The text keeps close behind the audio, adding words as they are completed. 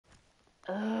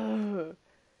Ugh.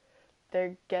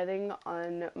 They're getting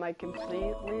on my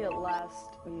completely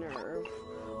last nerve.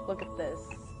 Look at this.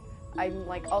 I'm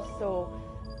like, also,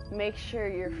 make sure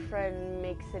your friend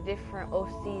makes a different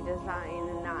OC design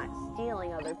and not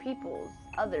stealing other people's.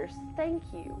 Others, thank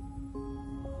you.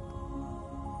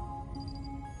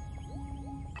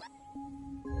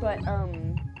 But,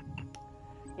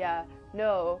 yeah,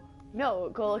 no,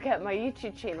 go look at my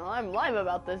YouTube channel. I'm live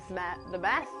about this the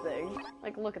mask thing.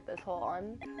 Like, look at this, hold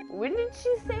on. When did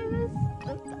she say this?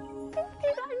 59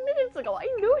 minutes ago. I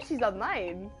know she's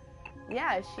online.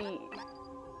 Yeah,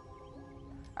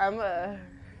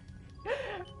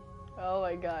 oh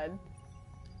my god.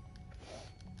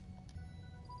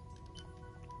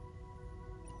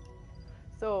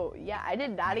 So, yeah, I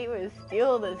did not even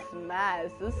steal this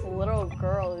mask. This little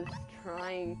girl is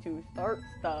trying to start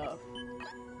stuff.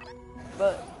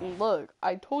 But, look,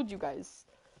 I told you guys.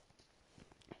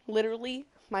 Literally,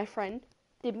 my friend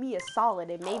did me a solid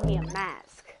and made me a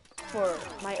mask for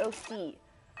my OC.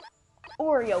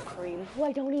 Oreo cream, who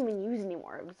I don't even use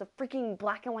anymore. It was a freaking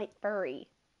black and white furry.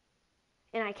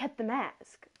 And I kept the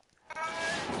mask.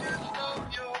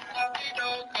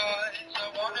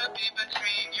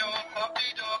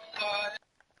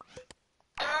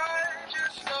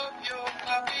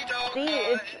 See,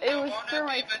 it was for a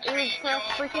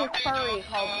freaking furry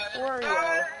called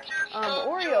Oreo.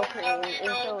 Oreo cream, and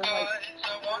so it was like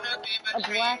a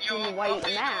black and white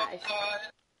mask.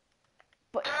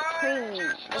 But cream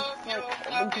looks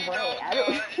like gray. I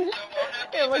don't.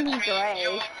 It looks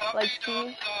gray. Like,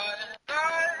 see,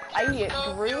 I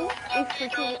drew a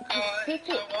freaking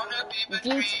Pacific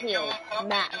detail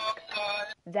mask.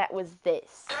 That was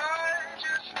this.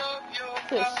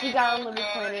 So she got on Little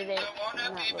Planet it.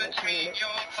 Not Little Planet it.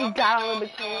 She got on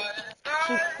Little Planet.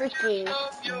 She freaking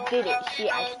did it.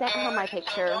 I sent her my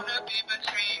picture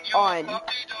on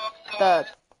the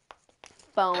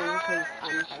phone because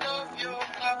I'm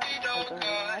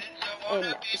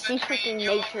and she freaking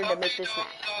made sure to make this mask.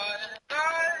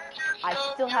 I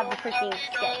still have the freaking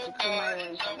sketch. It's in my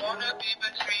room somewhere.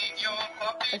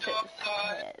 I just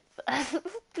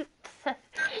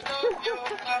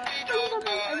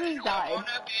died.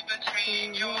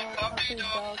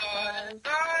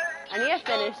 I need to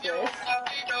finish this.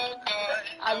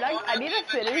 I need to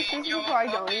finish this before I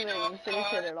don't even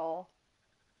finish it at all.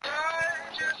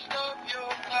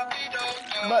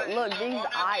 But look, these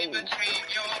eyes.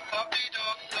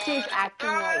 She's acting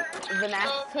like the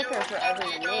mask took her forever to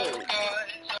make.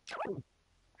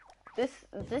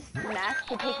 This mask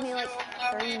could take me like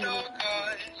 30 minutes.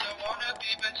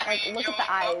 Like, look at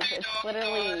the eyes. It's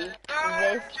literally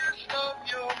this.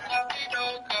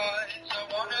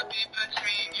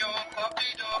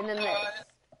 And then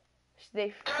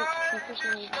this.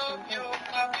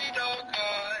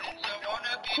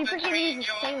 She freaking uses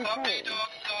the same thing.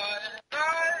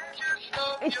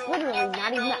 It's literally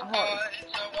not even that hard.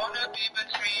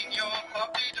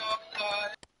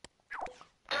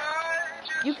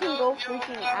 You can go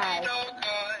freaking ask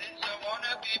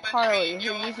Carly, her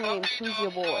username Who's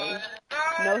Your Boy.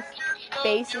 No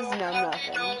spaces, no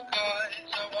nothing.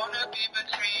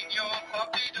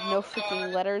 No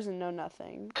freaking letters and no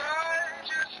nothing.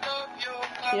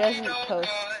 She doesn't post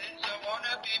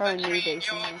her new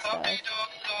bases and stuff.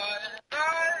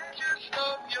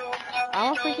 I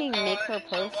don't freaking make her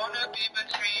post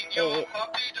it,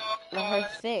 her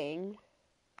thing.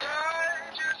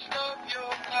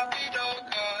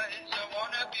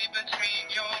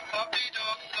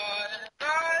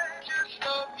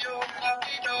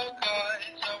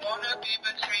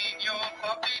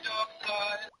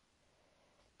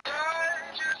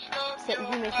 So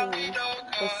you're making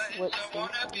this lip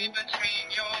sync thing.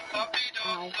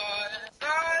 Ow.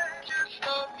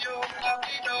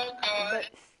 But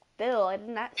still, I did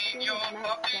not see this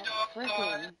mask that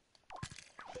freaking.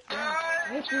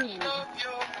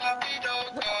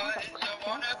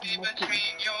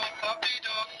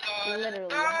 Literally,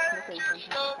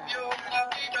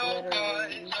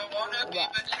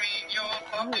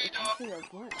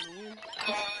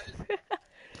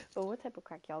 But what type of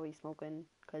crack y'all be smoking?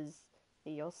 Cause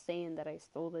y'all saying that I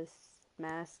stole this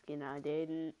mask and I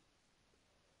didn't.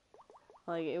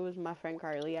 Like, it was my friend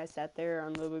Carly. I sat there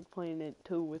on the Big Planet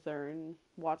 2 with her and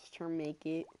watched her make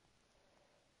it.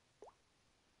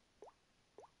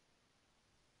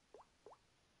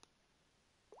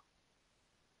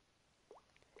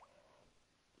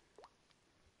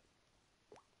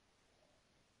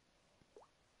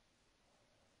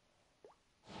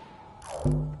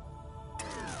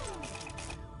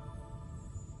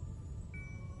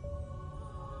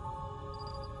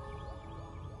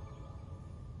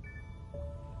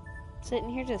 sitting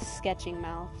here just sketching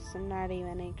mouths. I'm not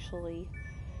even actually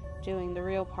doing the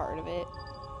real part of it.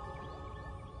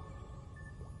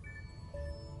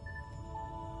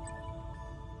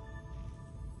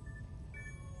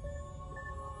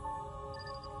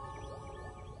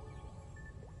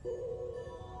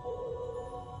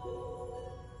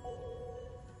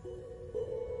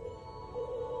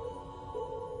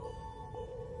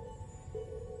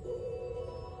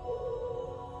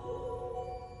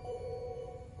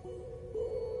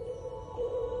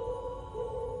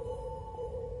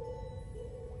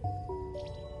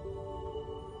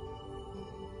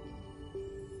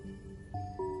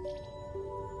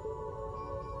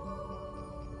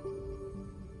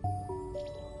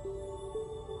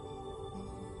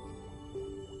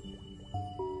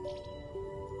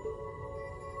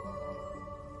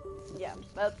 Yeah,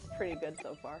 that's pretty good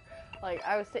so far. Like,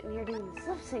 I was sitting here doing the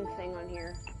lip sync thing on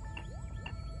here.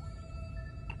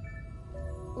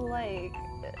 Like,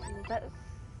 that's...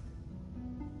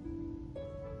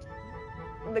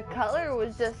 The color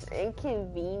was just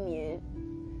inconvenient.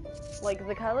 Like,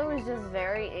 the color was just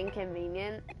very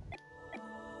inconvenient.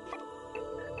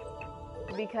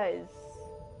 Because...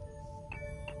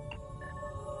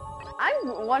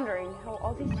 I'm wondering how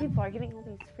all these people are getting all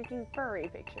these freaking furry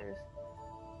pictures.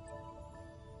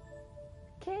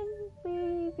 Can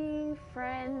we be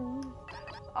friends?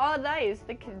 Oh, nice.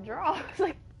 They can draw.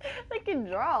 Like, they can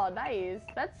draw. Nice.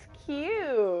 That's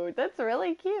cute. That's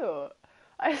really cute.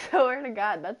 I swear to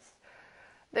God,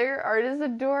 their art is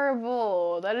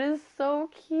adorable. That is so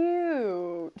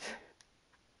cute.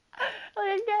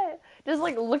 Like, just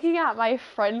like looking at my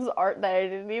friend's art that I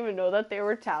didn't even know that they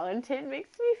were talented makes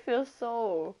me feel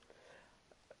so,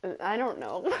 I don't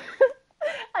know.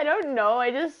 I don't know.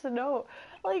 I just know.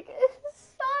 Like,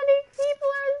 Sonic people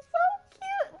are so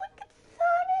cute. Look at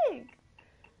Sonic.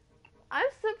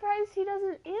 I'm surprised he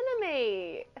doesn't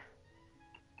animate.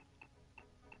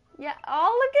 Yeah.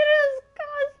 Oh, look at his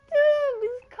costume.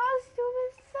 His costume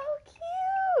is so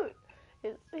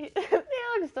cute.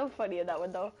 He looks so funny in that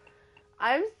one, though.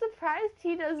 I'm surprised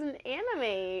he doesn't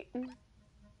animate.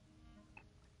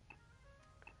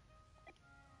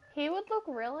 He would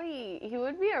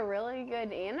be a really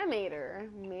good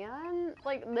animator, man.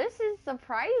 Like, this is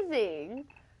surprising.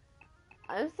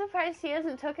 I'm surprised he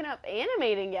hasn't taken up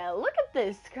animating yet. Look at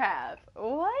this crap.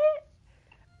 What?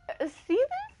 See this?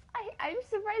 I'm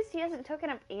surprised he hasn't taken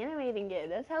up animating yet.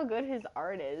 That's how good his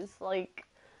art is. Like,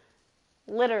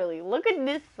 literally, look at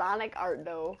this Sonic art,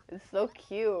 though. It's so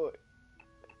cute.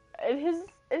 And his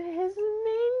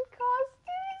main costume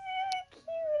is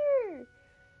even cuter.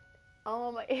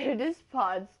 Oh my, his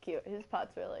pod's cute. His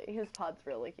pod's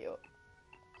really cute.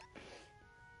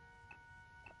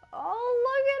 Oh,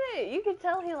 look at it. You can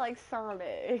tell he likes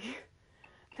Sonic.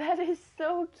 That is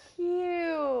so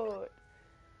cute.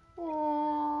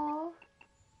 Aww.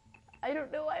 I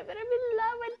don't know why, but I'm in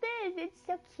love with this. It's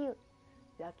so cute.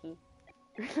 Lucky.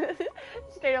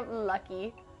 Straight up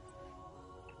lucky.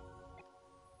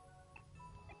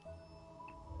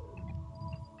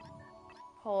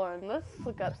 Hold on, let's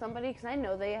look up somebody, because I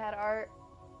know they had art.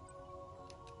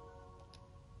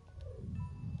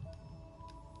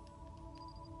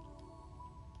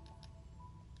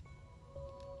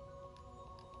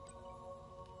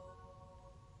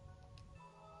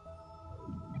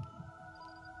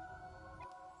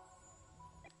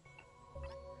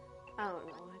 I don't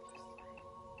know,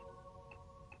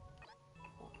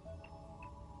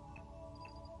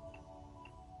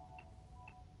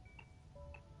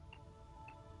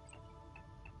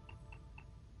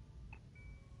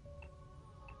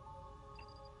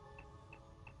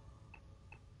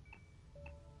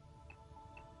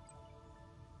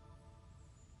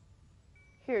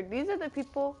 Here, these are the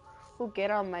people who get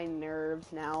on my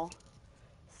nerves now.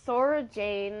 Sora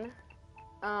Jane,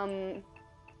 I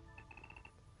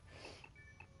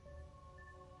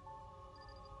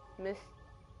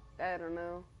don't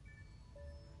know,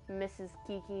 Mrs.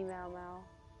 Kiki Meow Meow.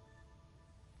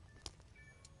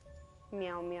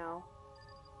 Meow Meow.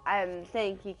 I'm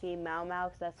saying Kiki Meow Meow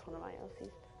because that's one of my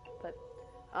OCs. But,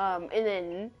 and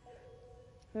then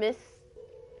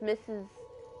Mrs.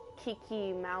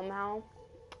 Kiki Meow Meow,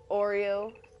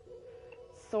 Oreo,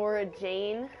 Sora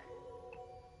Jane.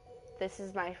 This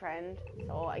is my friend,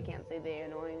 so I can't say they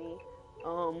annoy me.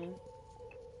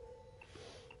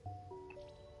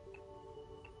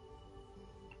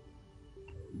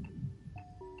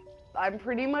 I'm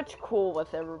pretty much cool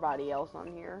with everybody else on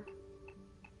here.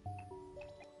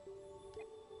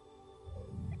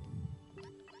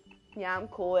 Yeah, I'm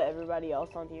cool with everybody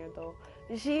else on here, though.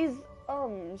 She is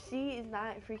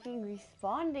not freaking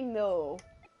responding, though.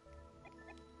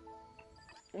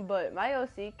 But my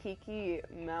OC, Kiki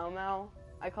Mau Mau,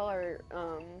 I call her,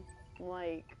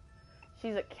 like,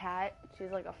 she's a cat.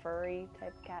 She's like a furry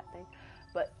type cat thing.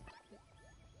 But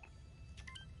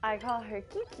I call her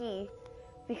Kiki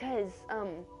because,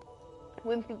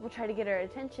 when people try to get her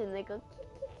attention, they go,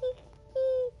 Kiki,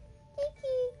 Kiki,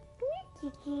 Kiki,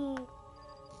 come here, Kiki.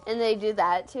 And they do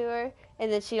that to her,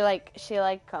 and then she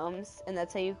comes, and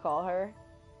that's how you call her.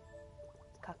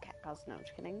 It's called cat calls. No, I'm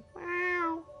just kidding.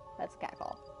 Meow. That's a cat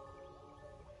call.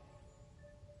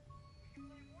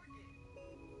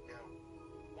 No.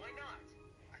 Why not?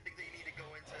 I think that you need to go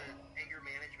into anger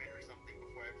management or something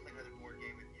before I play another board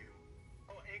game with you.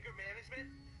 Oh, anger management?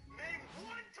 Name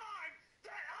one time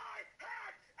that I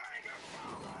had anger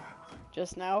problems!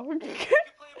 Just now. When he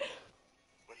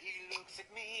looks at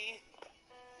me,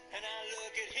 and I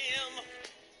look at him,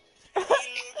 and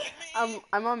he looks at me,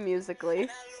 I'm on Musically. and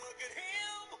I look at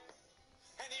him,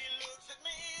 and he looks at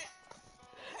me.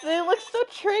 They look so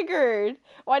triggered.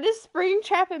 Why does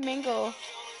Springtrap and Mingle?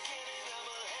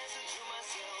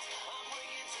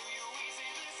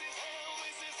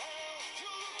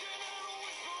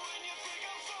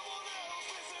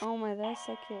 Oh my, that's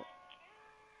so cute.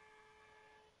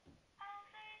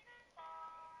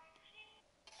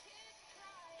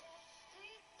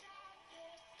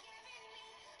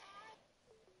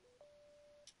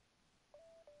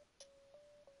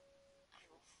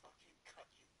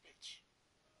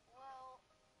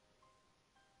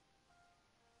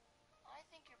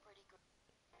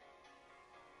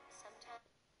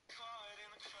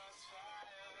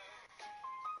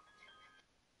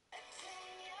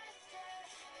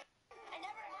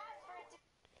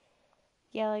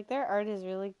 Yeah, like their art is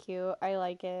really cute. I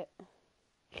like it.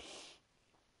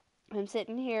 I'm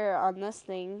sitting here on this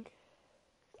thing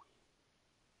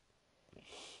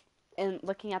and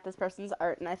looking at this person's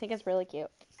art, and I think it's really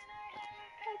cute.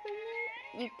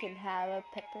 You can have a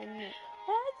peppermint.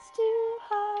 That's too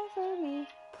hard for me.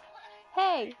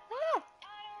 Hey! Ah!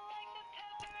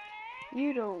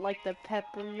 You don't like the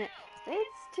peppermint.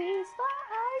 It's too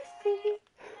spicy.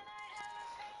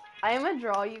 I'm gonna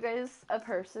draw you guys a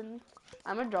person.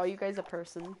 I'm gonna draw you guys a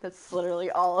person. That's literally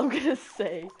all I'm gonna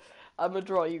say. I'm gonna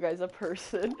draw you guys a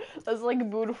person. That's like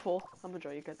beautiful. I'm gonna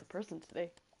draw you guys a person today.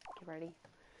 Get ready.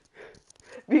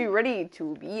 Be ready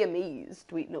to be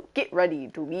amazed. Wait, no. Get ready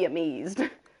to be amazed.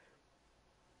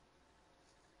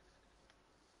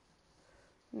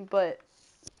 But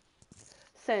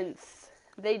since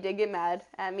they did get mad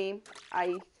at me,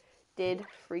 I did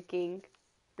freaking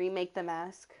remake the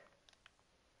mask.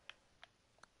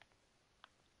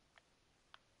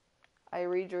 I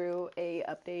redrew a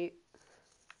update,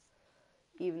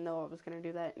 even though I was gonna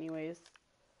do that anyways.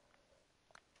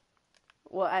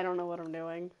 Well, I don't know what I'm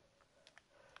doing.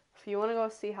 If you want to go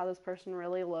see how this person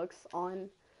really looks on,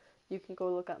 you can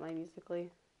go look at my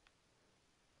Musically.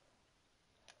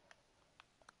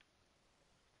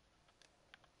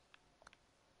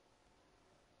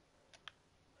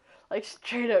 Like,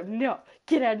 straight up, no,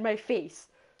 get out of my face.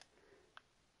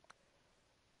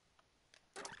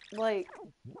 Like,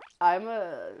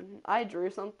 I drew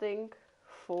something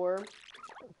for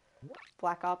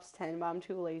Black Ops 10, but I'm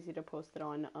too lazy to post it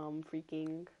on,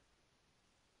 freaking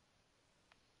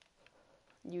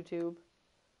YouTube.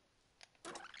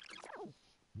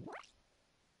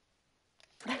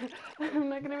 I'm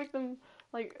not gonna make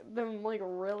them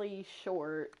really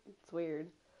short. It's weird.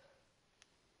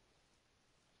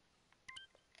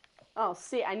 Oh,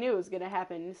 see, I knew it was gonna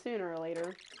happen sooner or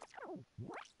later.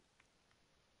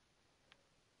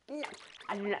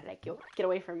 I do not like you. Get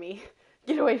away from me.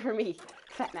 Get away from me,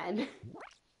 fat man.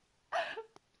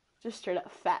 Just straight up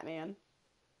fat man.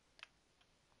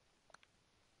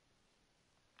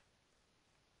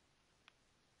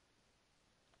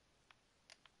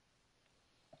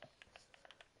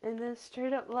 And then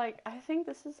straight up, like, I think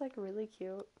this is, like, really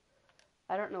cute.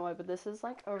 I don't know why, but this is,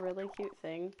 like, a really cute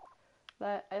thing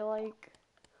that I like.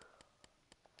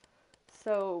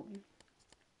 So,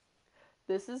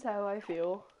 this is how I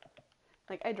feel.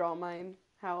 Like, I draw mine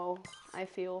how I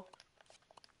feel.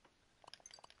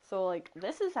 So, like,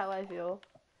 this is how I feel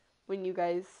when you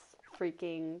guys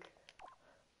freaking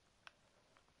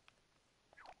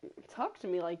talk to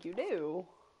me like you do.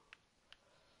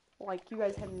 Like, you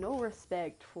guys have no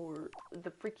respect for the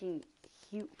freaking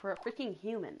for a freaking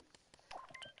human.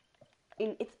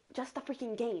 And it's just a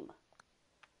freaking game.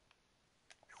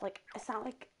 It's like, it's not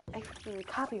like I freaking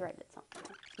copyrighted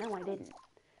something. No, I didn't.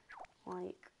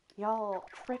 Like, y'all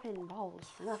tripping balls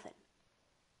for nothing.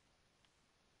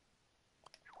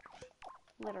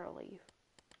 Literally.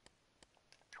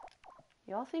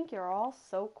 Y'all think you're all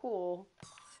so cool.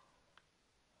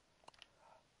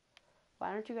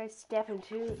 Why don't you guys step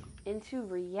into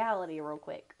reality real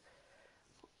quick?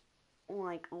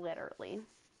 Like, literally.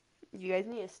 You guys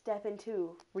need to step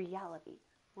into reality.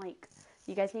 Like,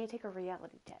 you guys need to take a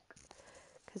reality check.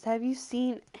 Because have you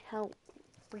seen how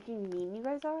freaking mean you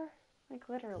guys are? Like,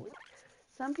 literally.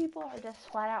 Some people are just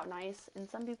flat out nice, and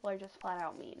some people are just flat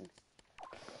out mean.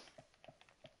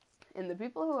 And the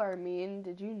people who are mean,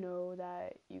 did you know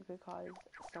that you could cause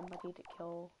somebody to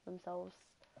kill themselves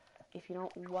if you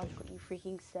don't watch what you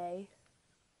freaking say?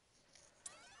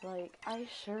 Like, I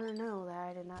sure know that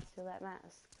I did not steal that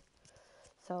mask.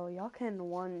 So, y'all can,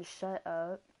 1, shut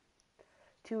up.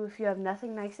 2, if you have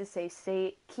nothing nice to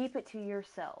say, keep it to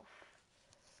yourself.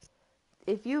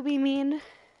 If you be mean,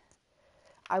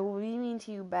 I will be mean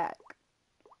to you back.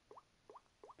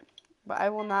 But I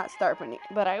will not start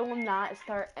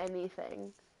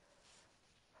anything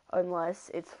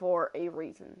unless it's for a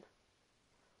reason.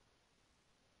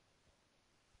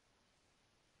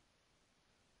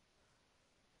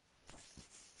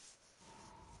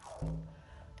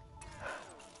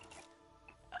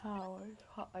 Oh,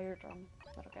 hot eardrum.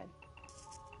 But okay.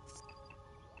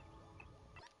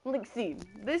 Like, see,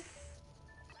 this...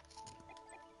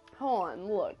 Hold on,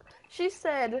 look. She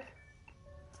said...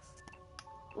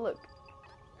 Look.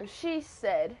 She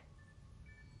said...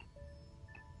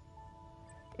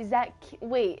 Is that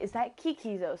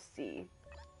Kiki's OC?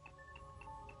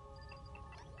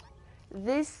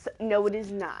 No, it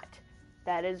is not.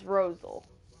 That is Rosal.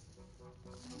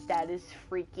 That is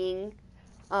freaking,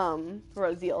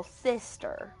 Rosiel's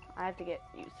sister. I have to get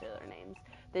used to their names.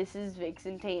 This is Vix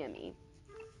and Tammy.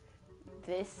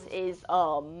 This is,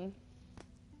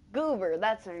 Goober,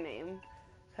 that's her name.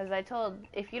 Because I told,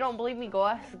 if you don't believe me, go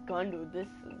ask Gundu.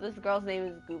 This girl's name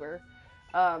is Goober.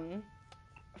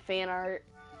 Fan art.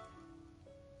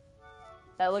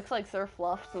 That looks like Sir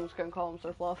Fluff, so I'm just gonna call him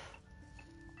Sir Fluff.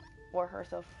 Or her,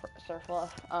 Sir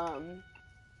Fluff.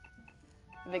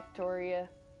 Victoria.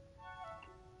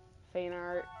 Fan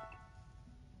art.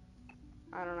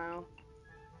 I don't know.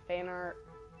 Fan art.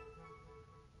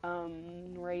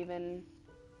 Raven.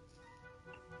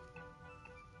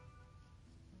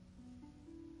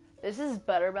 This is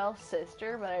Butterbell's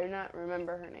sister, but I do not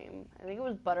remember her name. I think it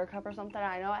was Buttercup or something.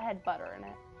 I know it had butter in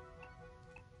it.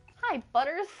 Hi,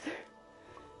 Butters.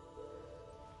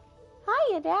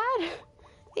 Hiya, Dad.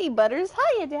 Hey, Butters.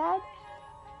 Hiya, Dad.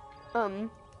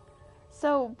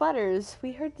 So, Butters,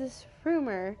 we heard this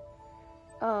rumor,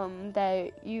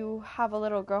 that you have a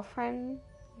little girlfriend,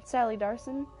 Sally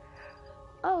Darson.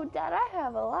 Oh, Dad, I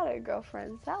have a lot of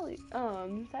girlfriends. Sally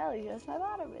just my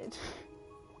bottom bitch.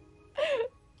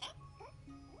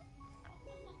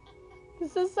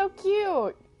 This is so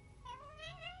cute.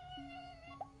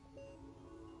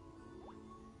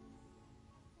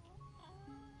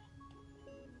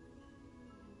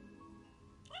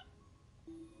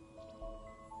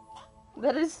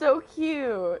 That is so cute. Do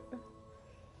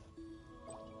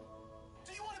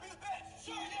you want to be the best?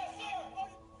 Sure, yes, sir.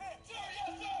 Sure,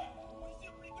 yes, sir. When you see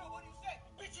a pretty girl, what do you say?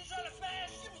 Bitch, you trying to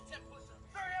smash? Give me 10 push-ups.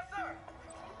 Sir, yes, sir.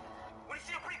 When you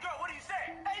see a pretty girl, what do you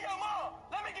say? Hey, yo, mom,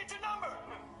 let me get your number.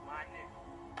 My nigga.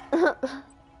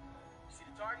 See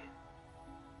the target?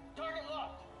 Target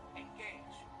locked.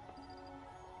 Engage.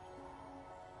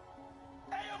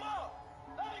 Hey, yo, mom,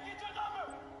 let me get your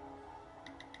number.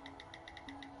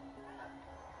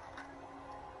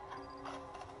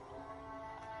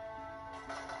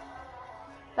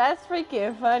 That's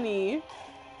freaking funny.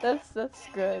 That's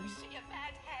good.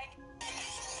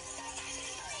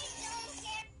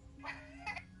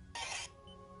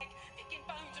 Picking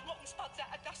bones and rotten spuds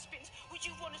out of dustbins. Would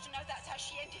you want us to know that's how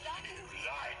she ended up? You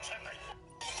lied to me.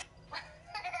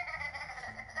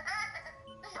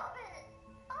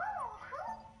 Oh,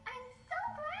 I'm so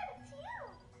glad it's you.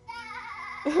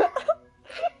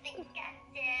 I think I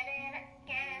did it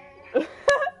again.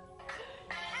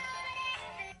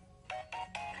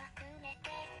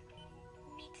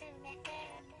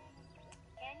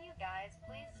 Can you guys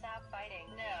please stop fighting?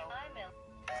 No, I'm a...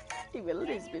 You will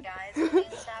Can lose you me. guys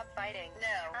please stop fighting?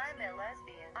 No, I'm a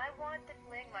lesbian. I want to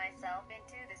fling myself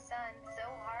into the sun so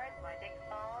hard my dick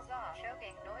falls off.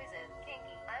 Choking noises.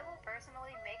 Kinky. I will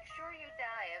personally make sure you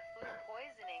die of food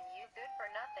poisoning, you good for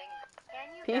nothing.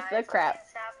 Can you Piece guys of crap.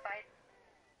 please stop fighting?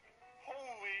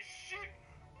 Holy shit.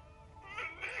 The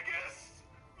niggas.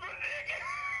 The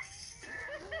niggas.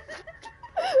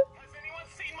 Has anyone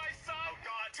seen my son? Oh,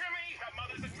 God. Timmy, that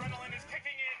mother's adrenaline is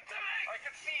kicking in. Timmy! I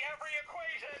can see every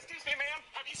equation. Excuse me, ma'am.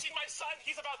 Have you seen my son?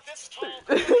 He's about this tall.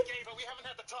 Really gay, but we haven't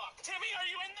had the talk. Timmy, are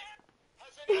you in there?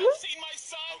 Has anyone seen my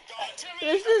son? Oh, God. Timmy,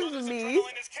 This that is mother's me.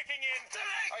 adrenaline is kicking in.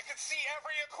 Timmy! I can see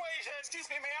every equation. Excuse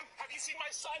me, ma'am. Have you seen my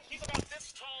son? He's about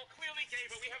this tall, clearly gay,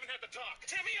 but we haven't had the talk.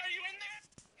 Timmy, are you in there?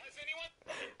 Has anyone?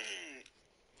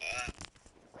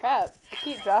 Crap, I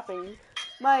keep dropping.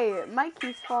 My mic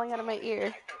keeps falling out of my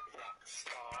ear.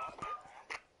 Stop.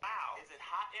 Wow. Is it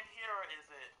hot in here or is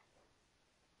it?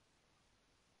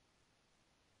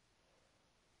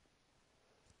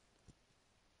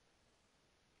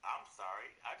 I'm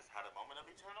sorry. I just had a moment of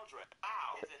eternal dread.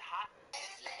 Wow. Is it hot?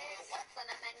 What's on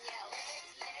the menu?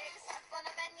 What's on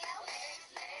the menu?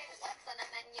 What's on the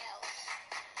menu?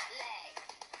 Legs.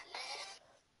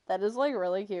 That is like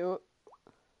really cute.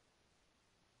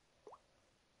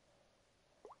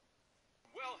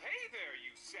 Well, hey there,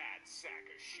 you sad sack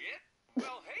of shit.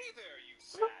 Well, hey there, you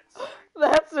sad sack.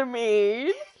 That's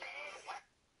mean.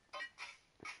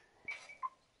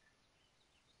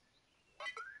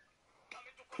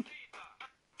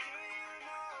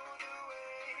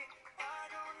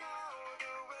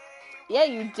 Yeah,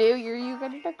 you do. You're Yuga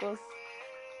Pickles.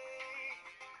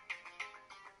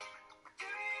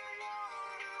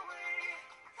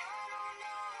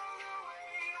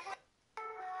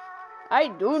 I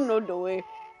do know the way.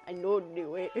 I know the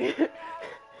way.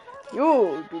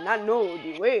 You do not know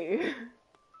the way.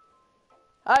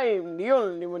 I am the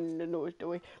only one that knows the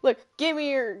way. Look, give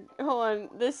me your. Hold on.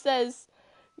 This says,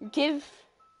 give.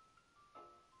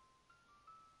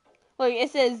 Look,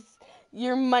 it says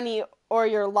your money or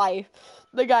your life.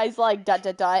 The guy's like, ...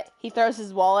 He throws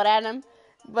his wallet at him.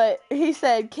 But he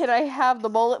said, can I have the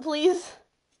bullet, please?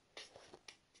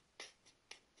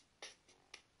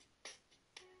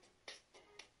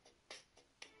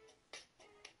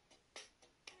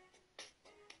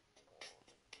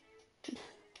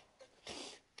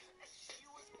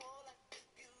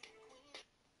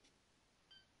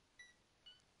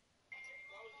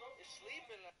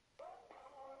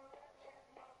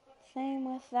 Same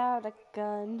without a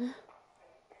gun.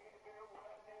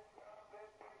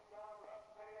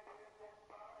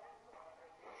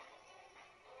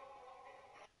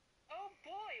 Oh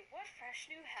boy, what fresh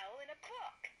new hell in a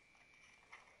book!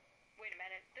 Wait a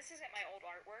minute, this isn't my old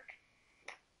artwork.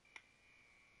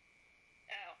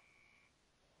 Oh.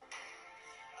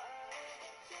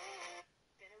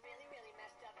 Been a really, really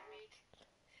messed up week.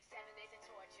 7 days of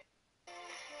torture.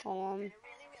 Hold on. Been a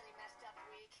really, really messed up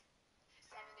week.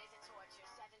 7 days of torture,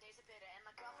 7 days of bitter, and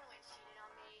my girlfriend went and cheated on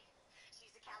me.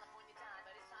 She's a California dime,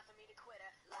 but it's time for me to quit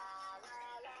her. La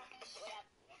la la. Wait up.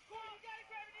 Daddy,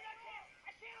 grab me that car!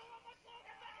 I can't hold on much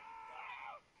longer! Go!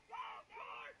 Go!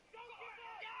 Car! Don't give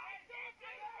up! Guys, don't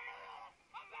give up!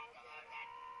 I'm about to lose it!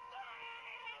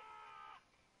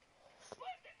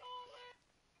 Split the goalie!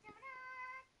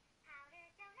 Donut, powder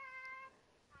donut.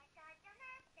 I got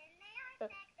donuts and they are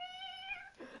sexy.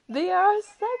 They are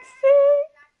sexy.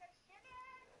 Lots of sugar.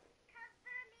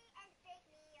 Cover me and bake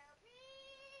me, oh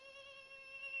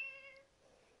please.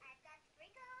 I've got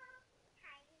sprinkles,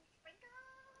 tiny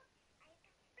sprinkles. I've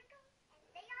got sprinkles and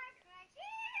they are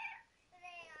crunchy.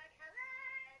 They are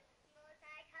colored,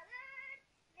 multicolored.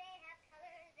 They have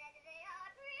colors and they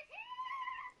are pretty.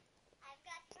 I've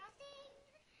got frosting,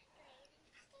 glazing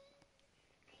frosting.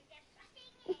 I've got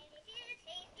frosting and it is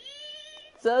tasty.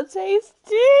 So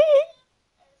tasty.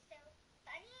 Oh, so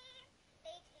funny.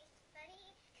 They taste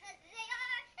funny because they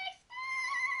are tasty.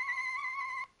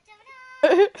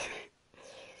 Donuts.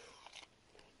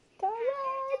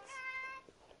 Donuts.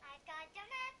 I've got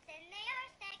donuts and they are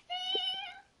sexy.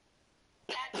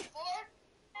 That's 4.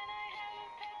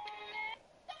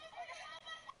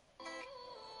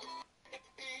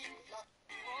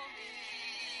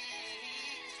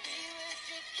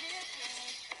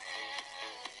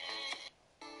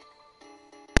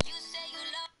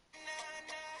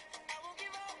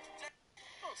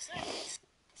 Oh, son!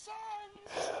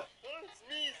 Oh, it's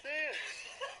me, Sam.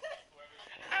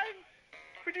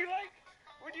 Would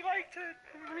you like to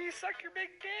me suck your big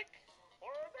dick?